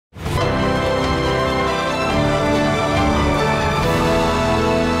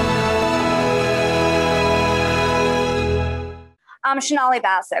I'm Sonali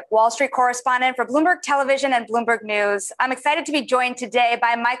Basak, Wall Street correspondent for Bloomberg Television and Bloomberg News. I'm excited to be joined today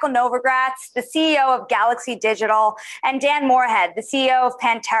by Michael Novogratz, the CEO of Galaxy Digital, and Dan Morehead, the CEO of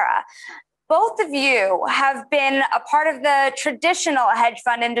Pantera. Both of you have been a part of the traditional hedge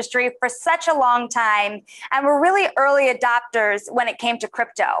fund industry for such a long time, and were really early adopters when it came to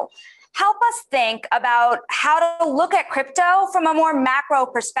crypto. Help us think about how to look at crypto from a more macro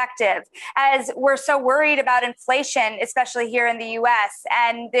perspective, as we're so worried about inflation, especially here in the US,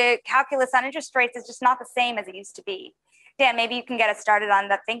 and the calculus on interest rates is just not the same as it used to be. Dan, maybe you can get us started on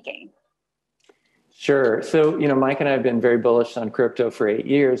that thinking. Sure. So, Mike and I have been very bullish on crypto for 8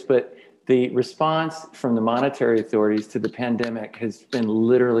 years, but the response from the monetary authorities to the pandemic has been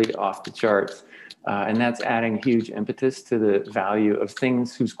literally off the charts. And that's adding huge impetus to the value of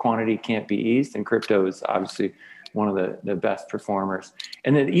things whose quantity can't be eased. And crypto is obviously one of the best performers.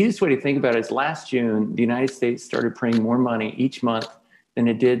 And the easiest way to think about it is last June, the United States started printing more money each month than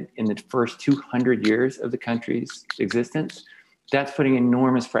it did in the first 200 years of the country's existence. That's putting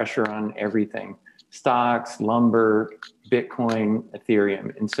enormous pressure on everything: stocks, lumber, Bitcoin,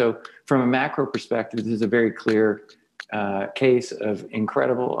 Ethereum. And so from a macro perspective, this is a very clear case of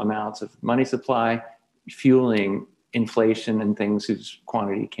incredible amounts of money supply fueling inflation and things whose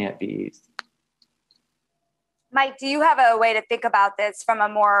quantity can't be eased. Mike, do you have a way to think about this from a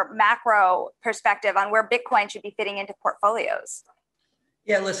more macro perspective on where Bitcoin should be fitting into portfolios?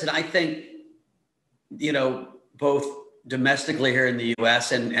 Yeah, listen, I think, both domestically here in the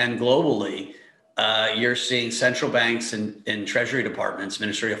US and globally, you're seeing central banks and treasury departments,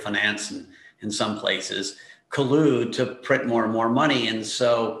 Ministry of Finance in some places, collude to print more and more money. And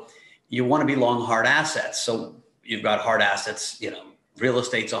so you want to be long hard assets. So you've got hard assets, real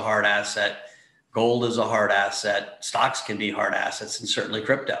estate's a hard asset, gold is a hard asset, stocks can be hard assets, and certainly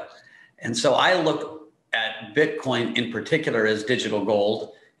crypto. And so I look at Bitcoin in particular as digital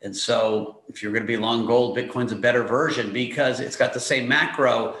gold. And so if you're going to be long gold, Bitcoin's a better version because it's got the same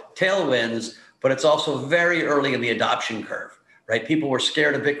macro tailwinds, but it's also very early in the adoption curve, right? People were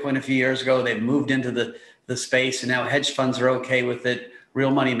scared of Bitcoin a few years ago. They've moved into the space, and now hedge funds are okay with it. Real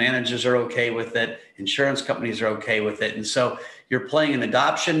money managers are okay with it. Insurance companies are okay with it. And so you're playing an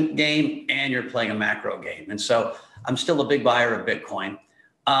adoption game and you're playing a macro game. And so I'm still a big buyer of Bitcoin.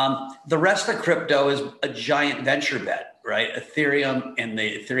 The rest of crypto is a giant venture bet, right? Ethereum and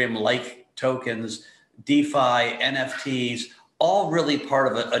the Ethereum-like tokens, DeFi, NFTs, all really part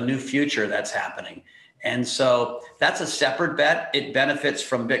of a new future that's happening. And so that's a separate bet. It benefits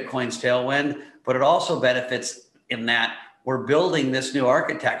from Bitcoin's tailwind, but it also benefits in that we're building this new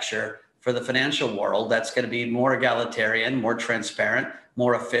architecture for the financial world that's going to be more egalitarian, more transparent,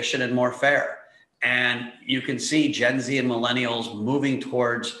 more efficient, and more fair. And you can see Gen Z and millennials moving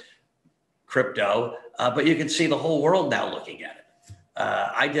towards crypto, but you can see the whole world now looking at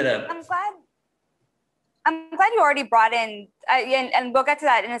it. I'm glad you already brought in, and we'll get to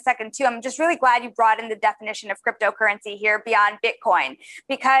that in a second too. I'm just really glad you brought in the definition of cryptocurrency here beyond Bitcoin,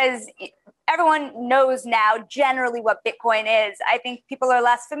 because everyone knows now generally what Bitcoin is. I think people are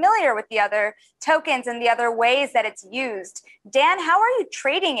less familiar with the other tokens and the other ways that it's used. Dan, how are you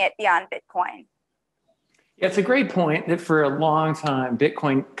trading it beyond Bitcoin? Yeah, it's a great point that for a long time,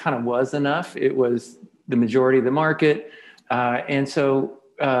 Bitcoin kind of was enough. It was the majority of the market. And so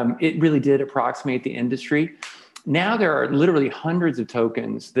it really did approximate the industry. Now there are literally hundreds of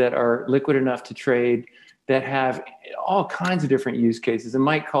tokens that are liquid enough to trade that have all kinds of different use cases. And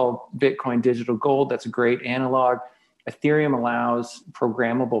Mike called Bitcoin digital gold. That's a great analog. Ethereum allows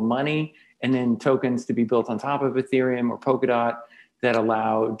programmable money and then tokens to be built on top of Ethereum or Polkadot that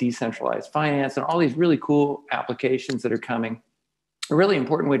allow decentralized finance and all these really cool applications that are coming. A really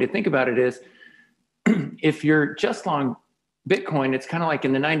important way to think about it is if you're just long Bitcoin, it's kind of like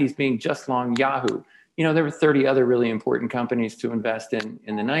in the 90s being just long Yahoo. There were 30 other really important companies to invest in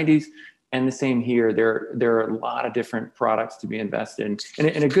the 90s. And the same here, there are a lot of different products to be invested in.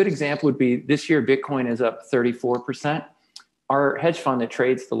 And a good example would be this year, Bitcoin is up 34%. Our hedge fund that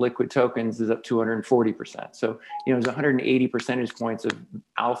trades the liquid tokens is up 240%. So, there's 180 percentage points of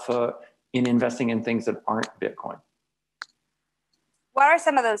alpha in investing in things that aren't Bitcoin. What are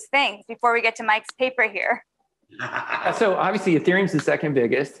some of those things before we get to Mike's paper here? So obviously Ethereum's the second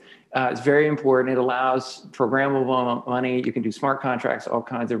biggest. It's very important. It allows programmable money. You can do smart contracts, all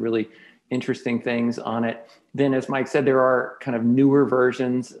kinds of really interesting things on it. Then, as Mike said, there are kind of newer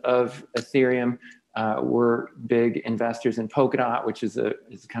versions of Ethereum. We're big investors in Polkadot, which is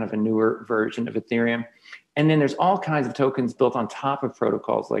kind of a newer version of Ethereum. And then there's all kinds of tokens built on top of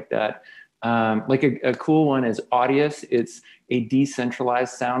protocols like that. Like a cool one is Audius. It's a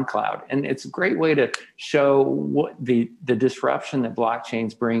decentralized SoundCloud. And it's a great way to show what the disruption that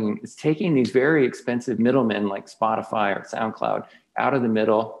blockchain's bringing. It's taking these very expensive middlemen like Spotify or SoundCloud out of the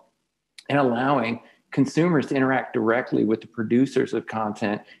middle and allowing consumers to interact directly with the producers of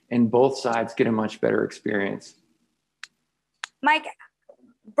content, and both sides get a much better experience. Mike,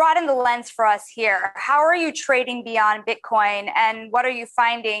 broaden the lens for us here. How are you trading beyond Bitcoin, and what are you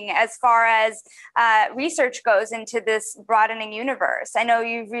finding as far as research goes into this broadening universe? I know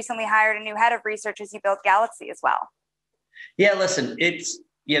you've recently hired a new head of research as you build Galaxy as well. Yeah, listen, it's,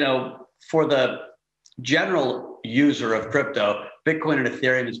 for the general user of crypto, Bitcoin and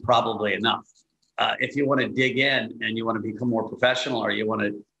Ethereum is probably enough. If you want to dig in and you want to become more professional, or you want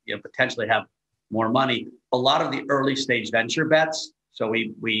to potentially have more money, a lot of the early stage venture bets. So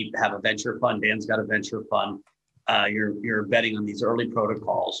we have a venture fund. Dan's got a venture fund. You're betting on these early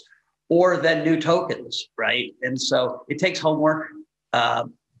protocols, or then new tokens, right? And so it takes homework.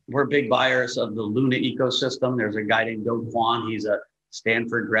 We're big buyers of the Luna ecosystem. There's a guy named Do Kwon. He's a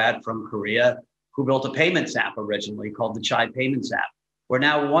Stanford grad from Korea who built a payments app originally called the Chai Payments app. Where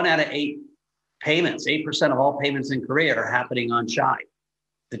now 1 out of 8 payments, 8% of all payments in Korea are happening on Chai.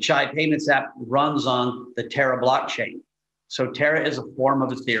 The Chai Payments app runs on the Terra blockchain. So Terra is a form of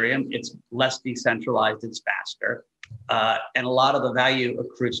Ethereum. It's less decentralized, it's faster. And a lot of the value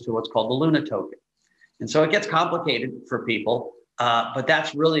accrues to what's called the Luna token. And so it gets complicated for people, but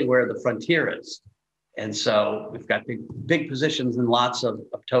that's really where the frontier is. And so we've got big positions in lots of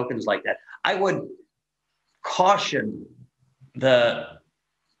tokens like that. I would caution the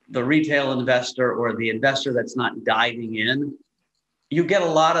retail investor or the investor that's not diving in. You get a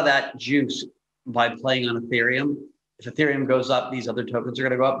lot of that juice by playing on Ethereum. If Ethereum goes up, these other tokens are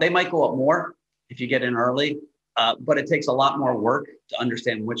going to go up. They might go up more if you get in early, but it takes a lot more work to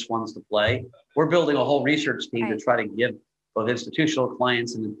understand which ones to play. We're building a whole research team to try to give both institutional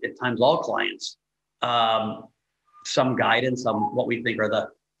clients and at times all clients some guidance on what we think are the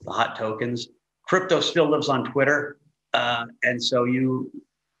hot tokens. Crypto still lives on Twitter, and so you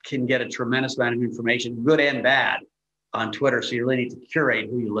can get a tremendous amount of information, good and bad, on Twitter. So you really need to curate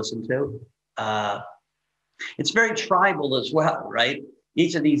who you listen to. It's very tribal as well, right?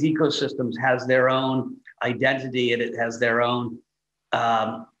 Each of these ecosystems has their own identity, and it has their own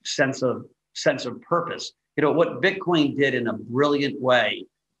sense of purpose. What Bitcoin did in a brilliant way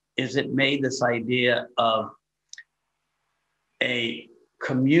is it made this idea of a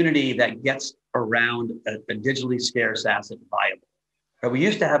community that gets around a digitally scarce asset viable. We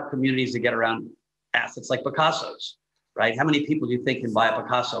used to have communities that get around assets like Picasso's, right? How many people do you think can buy a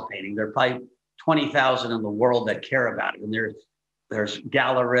Picasso painting? There are probably 20,000 in the world that care about it. And there's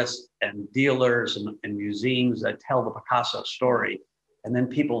gallerists and dealers and museums that tell the Picasso story. And then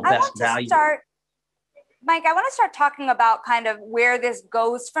people best value. Mike, I want to start talking about kind of where this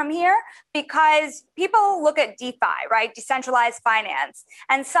goes from here, because people look at DeFi, right? Decentralized finance.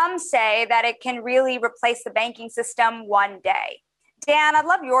 And some say that it can really replace the banking system one day. Dan, I'd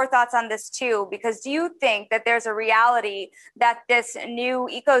love your thoughts on this too, because do you think that there's a reality that this new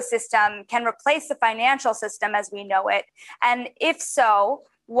ecosystem can replace the financial system as we know it? And if so,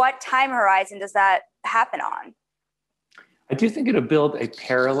 what time horizon does that happen on? I do think it'll build a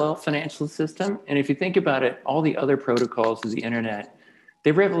parallel financial system. And if you think about it, all the other protocols of the internet,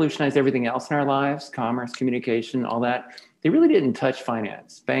 they revolutionized everything else in our lives, commerce, communication, all that. They really didn't touch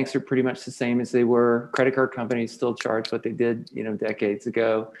finance. Banks are pretty much the same as they were. Credit card companies still charge what they did, decades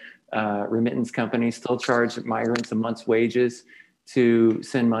ago. Remittance companies still charge migrants a month's wages to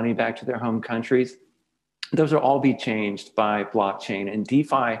send money back to their home countries. Those will all be changed by blockchain. And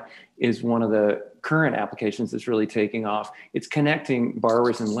DeFi is one of the current applications that's really taking off. It's connecting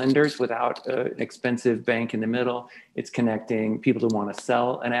borrowers and lenders without an expensive bank in the middle. It's connecting people who want to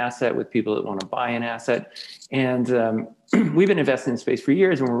sell an asset with people that want to buy an asset. And we've been investing in space for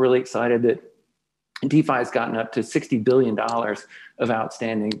years, and we're really excited that DeFi has gotten up to $60 billion of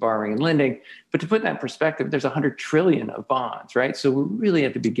outstanding borrowing and lending. But to put that in perspective, there's 100 trillion of bonds, right? So we're really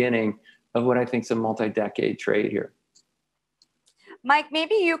at the beginning of what I think is a multi-decade trade here. Mike,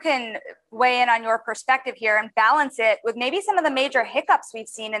 maybe you can weigh in on your perspective here and balance it with maybe some of the major hiccups we've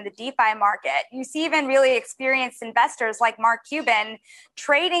seen in the DeFi market. You see even really experienced investors like Mark Cuban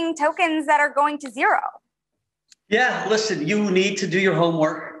trading tokens that are going to zero. Yeah, listen, you need to do your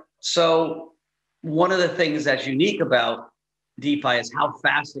homework. So one of the things that's unique about DeFi is how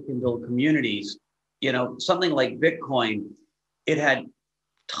fast it can build communities. Something like Bitcoin, it had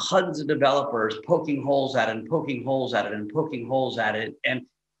tons of developers poking holes at it and poking holes at it and poking holes at it. And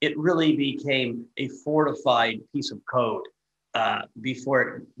it really became a fortified piece of code. before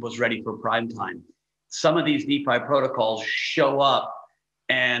it was ready for prime time. Some of these DeFi protocols show up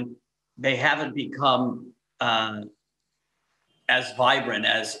and they haven't become as vibrant,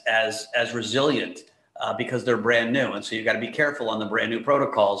 as resilient because they're brand new. And so you've got to be careful on the brand new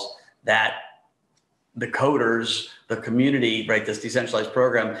protocols that the coders, the community, right, this decentralized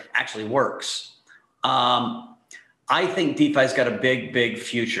program actually works. I think DeFi's got a big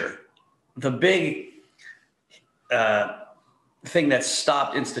future. The big thing that's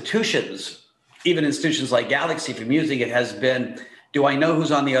stopped institutions, even institutions like Galaxy, from using it has been, do I know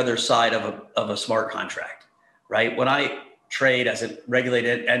who's on the other side of a smart contract, right? When I trade as a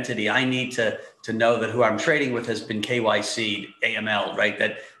regulated entity, I need to know that who I'm trading with has been KYC'd, AML, right?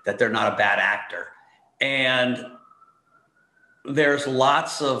 That they're not a bad actor. And there's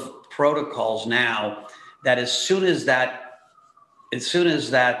lots of protocols now that as soon as that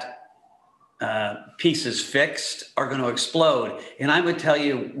piece is fixed, are going to explode. And I would tell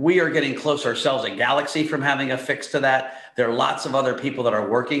you, we are getting close ourselves at Galaxy from having a fix to that. There are lots of other people that are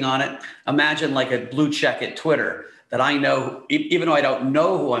working on it. Imagine like a blue check at Twitter that I know, even though I don't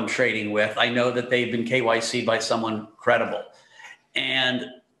know who I'm trading with, I know that they've been KYC'd by someone credible. And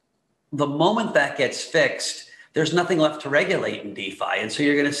the moment that gets fixed, there's nothing left to regulate in DeFi. And so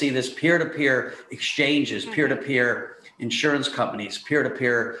you're going to see this peer-to-peer exchanges, peer-to-peer insurance companies,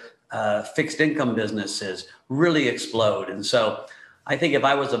 peer-to-peer fixed income businesses really explode. And so I think if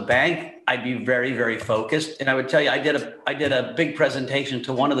I was a bank, I'd be very focused. And I would tell you, I did a big presentation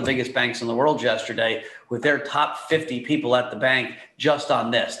to one of the biggest banks in the world yesterday with their top 50 people at the bank just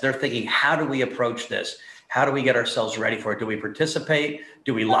on this. They're thinking, how do we approach this? How do we get ourselves ready for it? Do we participate?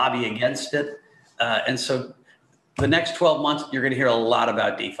 Do we lobby against it? And so the next 12 months, you're going to hear a lot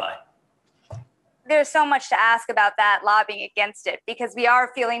about DeFi. There's so much to ask about that lobbying against it, because we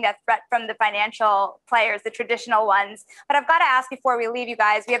are feeling that threat from the financial players, the traditional ones. But I've got to ask before we leave, you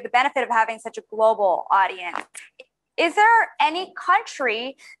guys, we have the benefit of having such a global audience. Is there any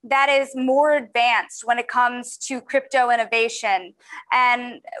country that is more advanced when it comes to crypto innovation?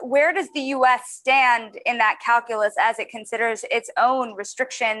 And where does the US stand in that calculus as it considers its own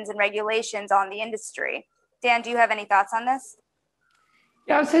restrictions and regulations on the industry? Dan, do you have any thoughts on this?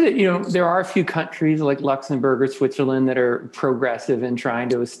 Yeah, I would say that, there are a few countries like Luxembourg or Switzerland that are progressive in trying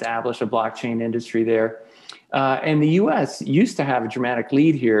to establish a blockchain industry there. And the US used to have a dramatic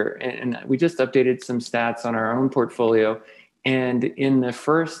lead here. And we just updated some stats on our own portfolio. And in the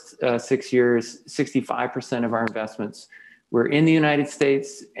first 6 years, 65% of our investments were in the United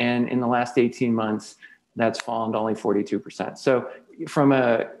States. And in the last 18 months, that's fallen to only 42%. So from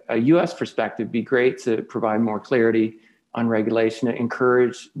a US perspective, it'd be great to provide more clarity on regulation to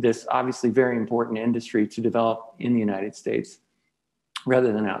encourage this obviously very important industry to develop in the United States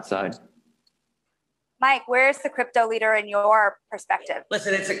rather than outside. Mike, where's the crypto leader in your perspective?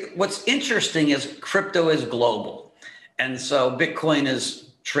 Listen, what's interesting is crypto is global. And so Bitcoin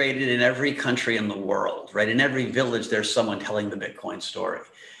is traded in every country in the world, right? In every village, there's someone telling the Bitcoin story.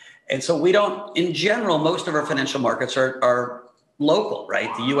 And so we don't, in general, most of our financial markets are local,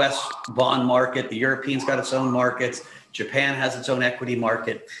 right? The US bond market, the Europeans got its own markets, Japan has its own equity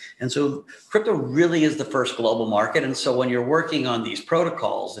market. And so crypto really is the first global market. And so when you're working on these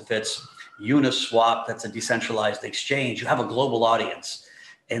protocols, if it's Uniswap, that's a decentralized exchange, you have a global audience.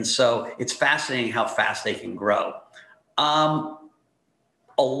 And so it's fascinating how fast they can grow. A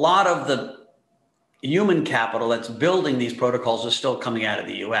lot of the human capital that's building these protocols is still coming out of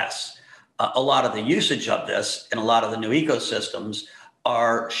the US. A lot of the usage of this and a lot of the new ecosystems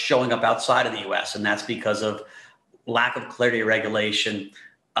are showing up outside of the US. And that's because of lack of clarity of regulation,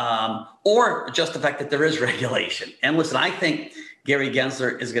 or just the fact that there is regulation. And listen, I think Gary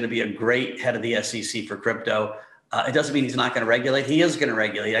Gensler is going to be a great head of the SEC for crypto. It doesn't mean he's not going to regulate. He is going to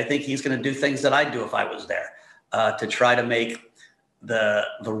regulate. I think he's going to do things that I'd do if I was there, to try to make the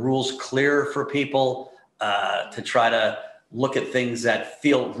rules clearer for people, to try to look at things that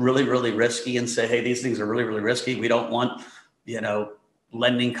feel really risky and say, hey, these things are really risky. We don't want,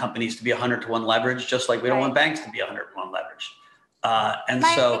 lending companies to be 100-to-1 leverage, just like we don't want banks to be 100-to-1 leverage. And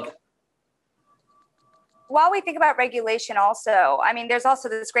so while we think about regulation also, I mean, there's also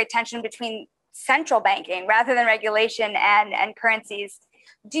this great tension between central banking rather than regulation and currencies.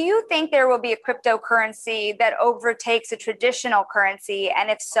 Do you think there will be a cryptocurrency that overtakes a traditional currency? And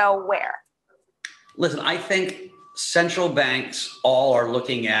if so, where? Listen, I think central banks all are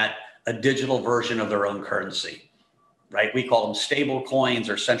looking at a digital version of their own currency. Right? We call them stable coins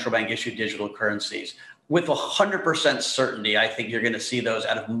or central bank issued digital currencies. With 100% certainty, I think you're going to see those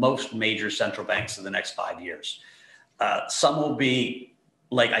out of most major central banks in the next 5 years. Some will be,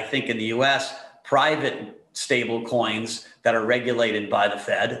 like I think in the US, private stable coins that are regulated by the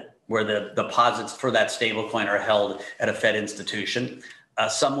Fed, where the deposits for that stable coin are held at a Fed institution.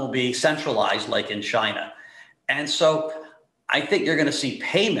 Some will be centralized, like in China. And so I think you're going to see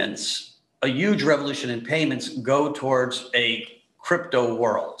payments, a huge revolution in payments, go towards a crypto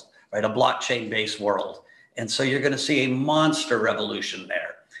world, right? A blockchain-based world. And so you're going to see a monster revolution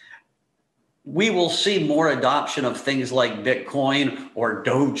there. We will see more adoption of things like Bitcoin or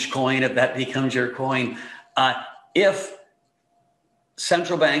Dogecoin, if that becomes your coin, if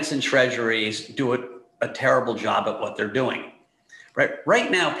central banks and treasuries do a terrible job at what they're doing. Right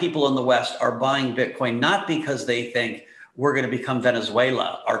now, people in the West are buying Bitcoin not because they think we're going to become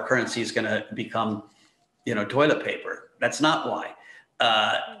Venezuela, our currency is going to become, toilet paper. That's not why.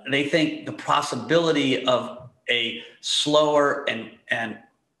 They think the possibility of a slower and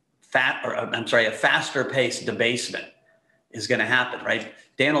a faster paced debasement is going to happen, right?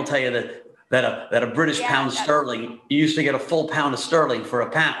 Dan will tell you that a British pound sterling, you used to get a full pound of sterling for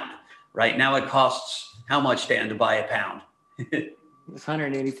 £1, right? Now it costs how much, Dan, to buy a pound? It's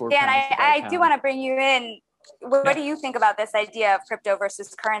 184 Dan, pounds. I do want to bring you in. What do you think about this idea of crypto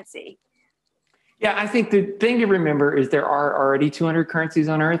versus currency? Yeah, I think the thing to remember is there are already 200 currencies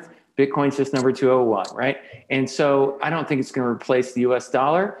on Earth. Bitcoin's just number 201, right? And so I don't think it's going to replace the US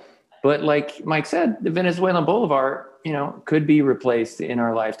dollar. But like Mike said, the Venezuelan bolivar, could be replaced in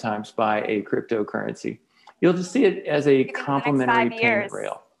our lifetimes by a cryptocurrency. You'll just see it as a complementary payment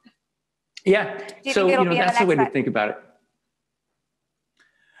rail. Yeah. So, that's the way to think about it.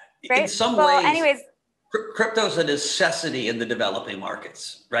 Right? In some ways, crypto is a necessity in the developing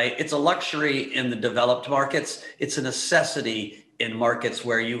markets, right? It's a luxury in the developed markets. It's a necessity in markets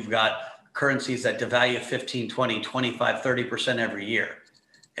where you've got currencies that devalue 15, 20, 25, 30% every year.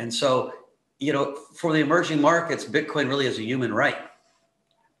 And so, for the emerging markets, Bitcoin really is a human right.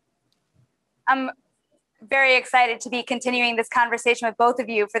 I'm very excited to be continuing this conversation with both of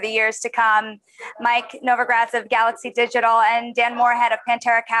you for the years to come. Mike Novogratz of Galaxy Digital and Dan Morehead of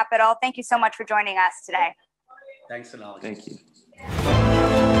Pantera Capital. Thank you so much for joining us today. Thanks, Sonali. Thank you.